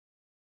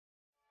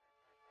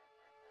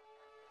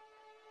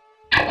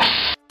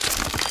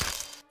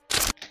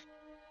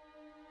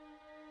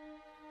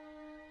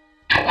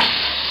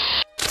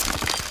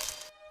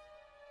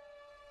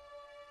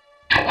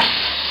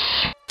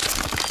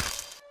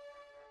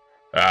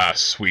Ah,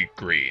 sweet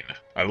green.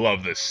 I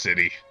love this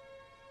city.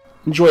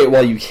 Enjoy it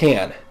while you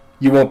can.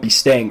 You won't be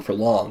staying for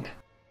long.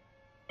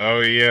 Oh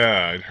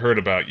yeah, I'd heard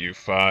about you,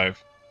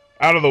 Five.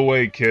 Out of the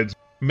way, kids.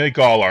 Make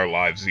all our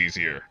lives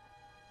easier.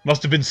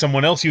 Must have been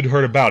someone else you'd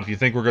heard about if you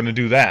think we're gonna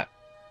do that.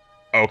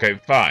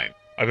 Okay, fine.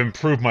 I've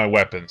improved my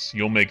weapons.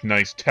 You'll make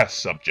nice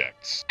test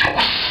subjects.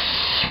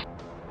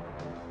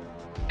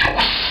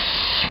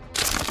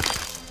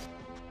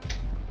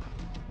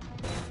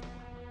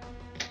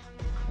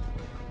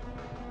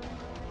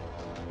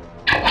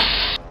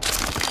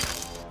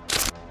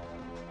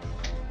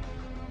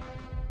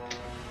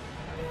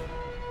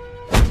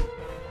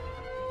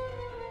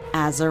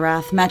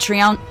 Azarath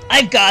Metreon,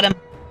 I've got him!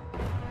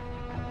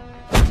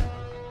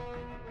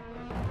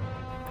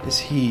 Is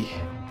he...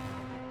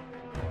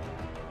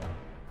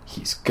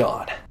 He's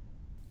gone.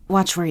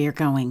 Watch where you're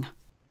going.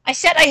 I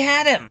said I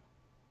had him!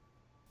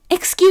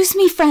 Excuse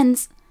me,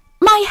 friends.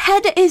 My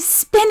head is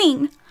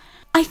spinning.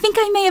 I think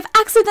I may have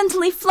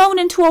accidentally flown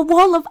into a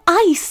wall of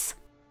ice.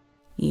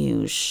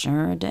 You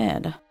sure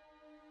did.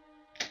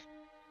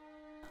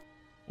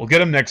 We'll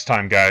get him next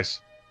time, guys.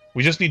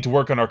 We just need to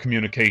work on our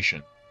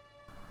communication.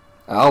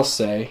 I'll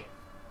say.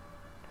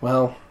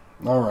 Well,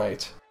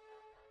 alright.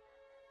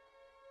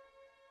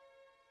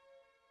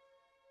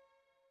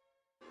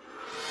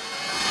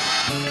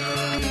 When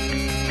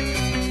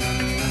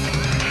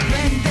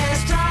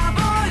there's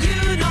trouble,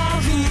 you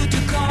know who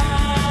to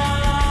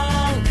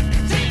call.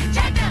 Teen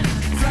Titans!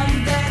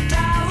 From their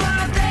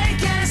tower, they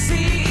can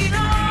see it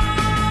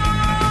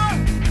all.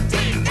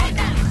 Teen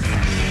Titans!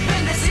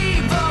 When there's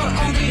evil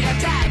on the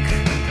attack,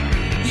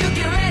 you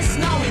can rest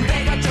knowing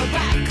they got your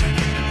back.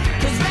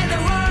 'Cause when the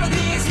world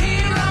needs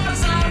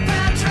heroes on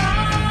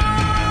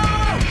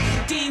patrol,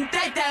 Teen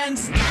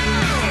Titans, go!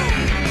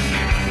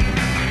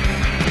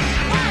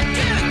 1,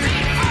 2,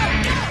 3,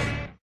 4, go!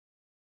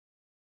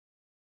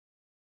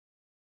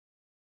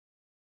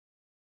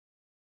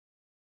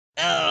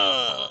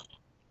 Ugh.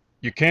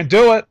 You can't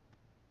do it!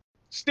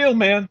 Still,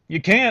 man,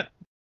 you can't!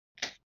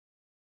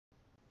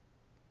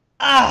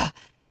 Ah!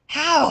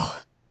 How?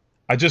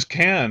 I just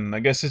can. I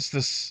guess it's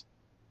this...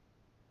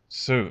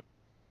 suit.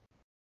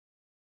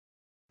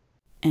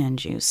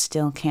 And you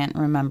still can't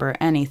remember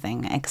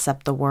anything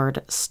except the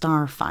word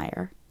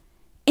Starfire.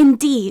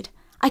 Indeed,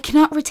 I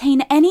cannot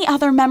retain any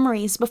other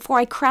memories before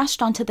I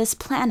crashed onto this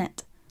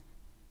planet.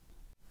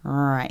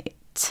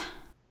 Right.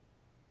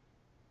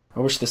 I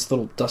wish this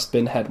little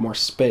dustbin had more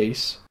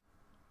space.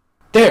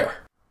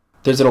 There!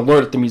 There's an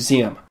alert at the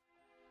museum.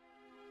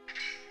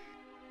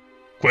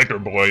 Quicker,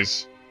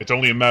 boys. It's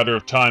only a matter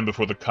of time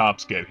before the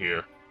cops get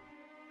here.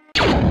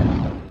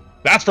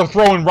 That's for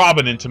throwing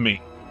Robin into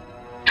me!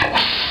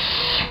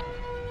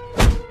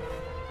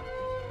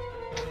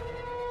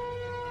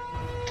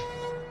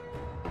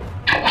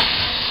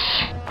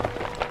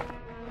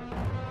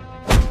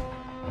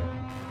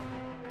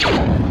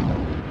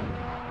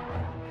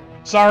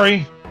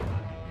 Sorry.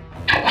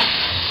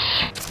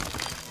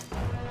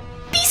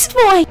 Beast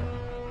Boy!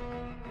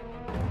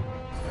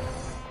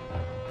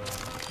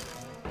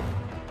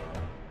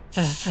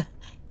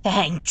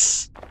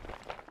 Thanks.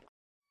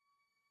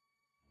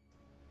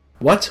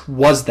 What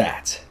was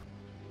that?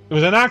 It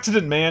was an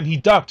accident, man. He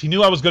ducked. He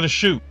knew I was gonna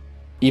shoot.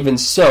 Even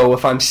so,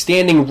 if I'm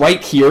standing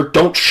right here,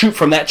 don't shoot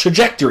from that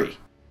trajectory.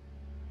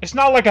 It's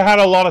not like I had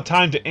a lot of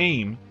time to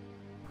aim.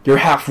 You're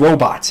half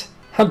robot.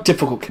 How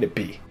difficult can it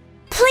be?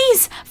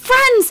 Please,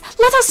 friends,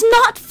 let us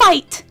not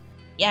fight!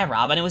 Yeah,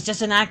 Robin, it was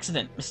just an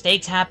accident.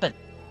 Mistakes happen.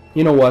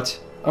 You know what?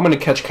 I'm gonna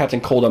catch Captain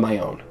Cold on my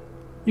own.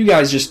 You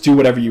guys just do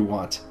whatever you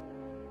want.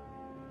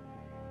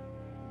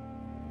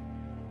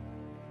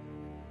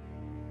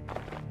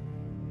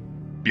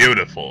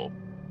 Beautiful.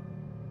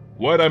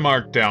 What'd I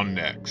mark down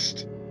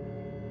next?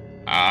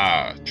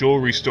 Ah,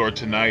 jewelry store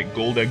tonight,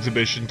 gold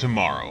exhibition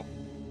tomorrow.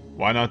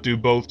 Why not do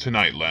both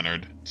tonight,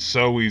 Leonard? It's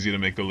so easy to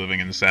make a living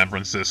in San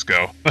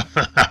Francisco.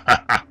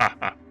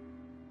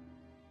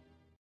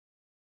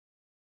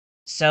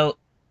 So,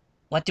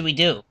 what do we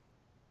do?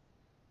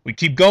 We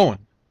keep going.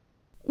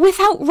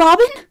 Without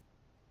Robin?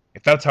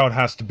 If that's how it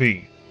has to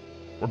be.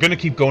 We're gonna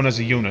keep going as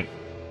a unit.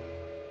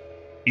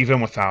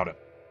 Even without him.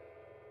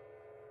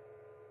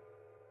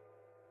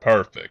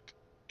 Perfect.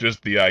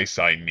 Just the ice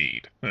I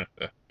need.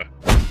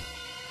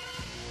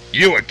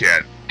 You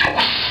again!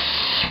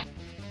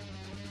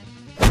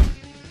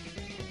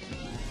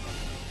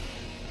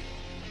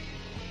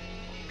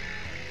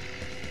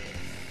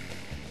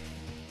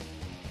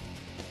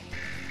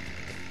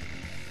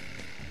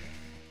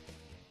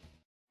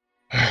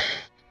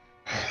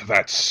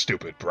 That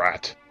stupid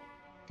brat.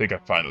 Think I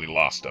finally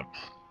lost him.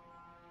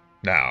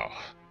 Now,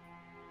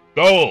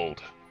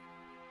 gold!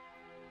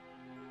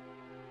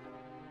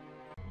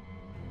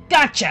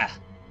 Gotcha!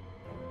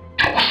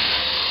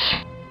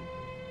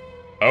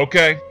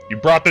 Okay, you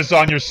brought this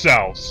on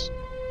yourselves.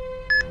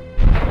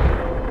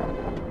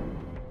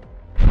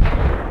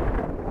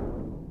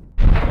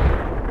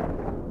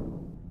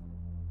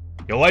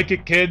 You like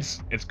it,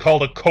 kids? It's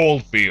called a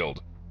cold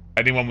field.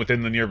 Anyone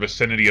within the near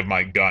vicinity of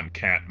my gun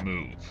can't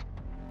move.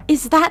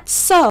 Is that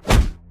so?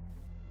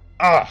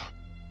 Ah!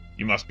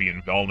 You must be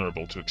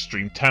invulnerable to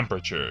extreme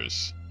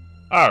temperatures.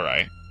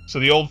 Alright, so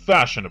the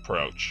old-fashioned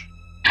approach.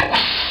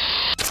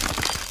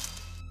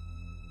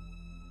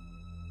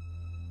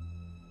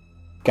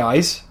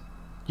 Guys,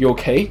 you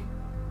okay?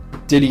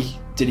 Did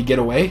he get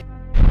away?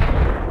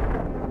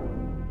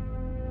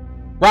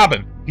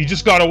 Robin, he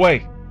just got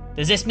away.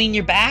 Does this mean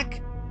you're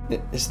back?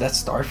 Is that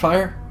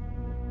Starfire?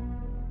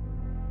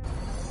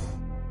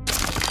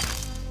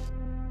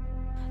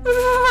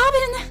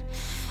 Robin,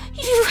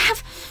 you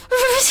have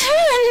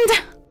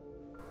returned!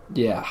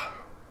 Yeah.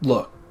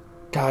 Look,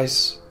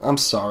 guys, I'm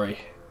sorry.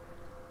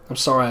 I'm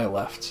sorry I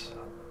left.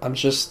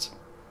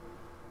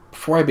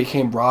 Before I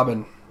became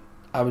Robin,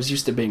 I was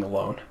used to being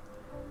alone.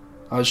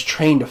 I was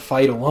trained to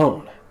fight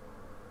alone.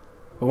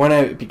 But when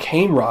I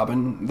became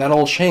Robin, that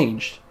all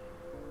changed.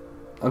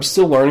 I'm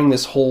still learning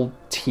this whole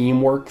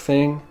teamwork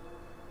thing,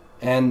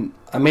 and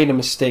I made a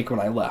mistake when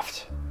I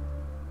left.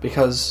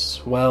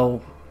 Because,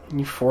 well,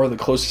 you four are the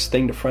closest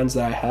thing to friends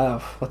that I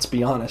have, let's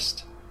be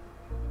honest.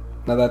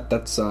 Now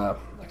that's a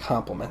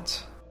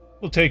compliment.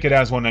 We'll take it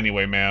as one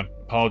anyway, man.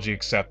 Apology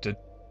accepted.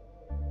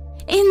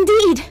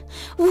 Indeed!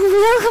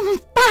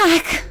 Welcome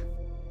back!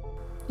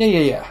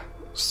 Yeah.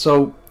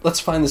 So, let's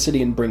find the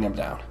city and bring him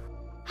down.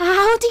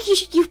 How do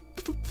you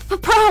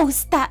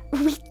propose that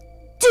we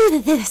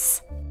do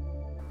this?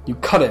 You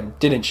cut him,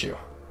 didn't you?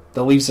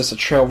 That leaves us a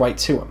trail right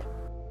to him.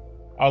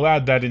 I'll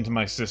add that into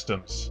my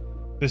systems.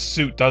 This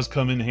suit does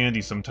come in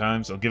handy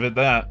sometimes, I'll give it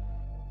that.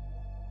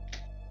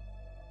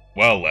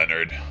 Well,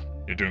 Leonard,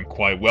 you're doing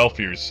quite well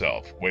for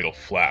yourself. Wait till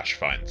Flash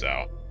finds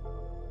out.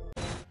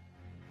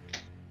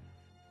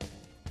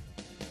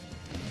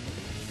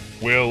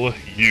 Will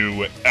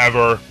you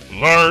ever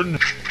learn?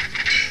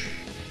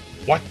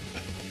 What?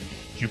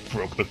 You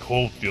broke the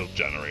Coldfield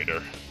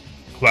generator.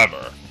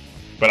 Clever.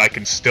 But I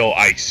can still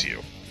ice you.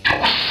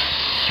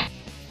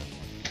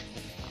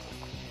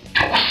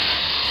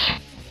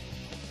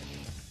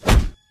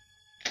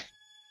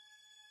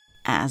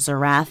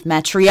 Azarath,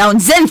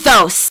 Metrione,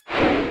 Zinthos!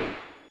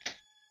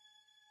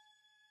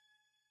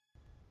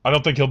 I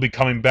don't think he'll be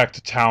coming back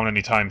to town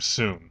anytime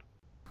soon.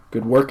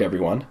 Good work,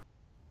 everyone.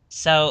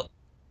 So,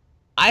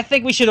 I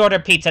think we should order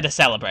pizza to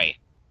celebrate.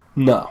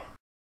 No.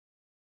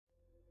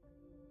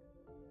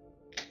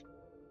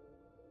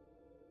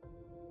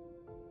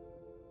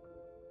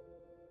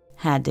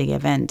 Had to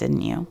give in,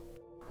 didn't you?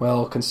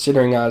 Well,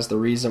 considering I was the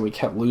reason we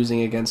kept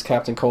losing against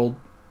Captain Cold,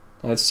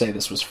 I'd say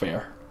this was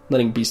fair,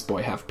 letting Beast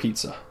Boy have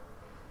pizza.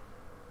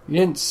 You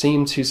didn't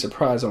seem too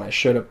surprised when I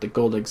showed up at the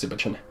gold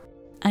exhibition.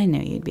 I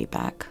knew you'd be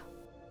back.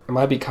 Am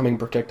I becoming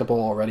predictable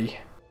already?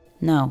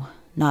 No,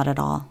 not at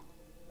all.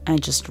 I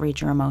just read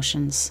your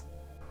emotions.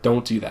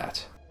 Don't do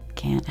that.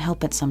 Can't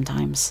help it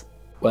sometimes.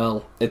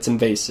 Well, it's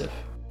invasive.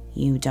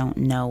 You don't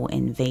know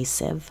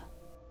invasive.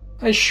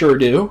 I sure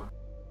do.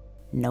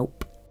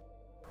 Nope.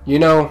 You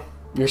know,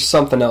 you're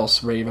something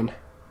else, Raven.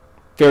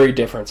 Very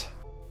different.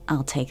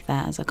 I'll take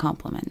that as a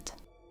compliment.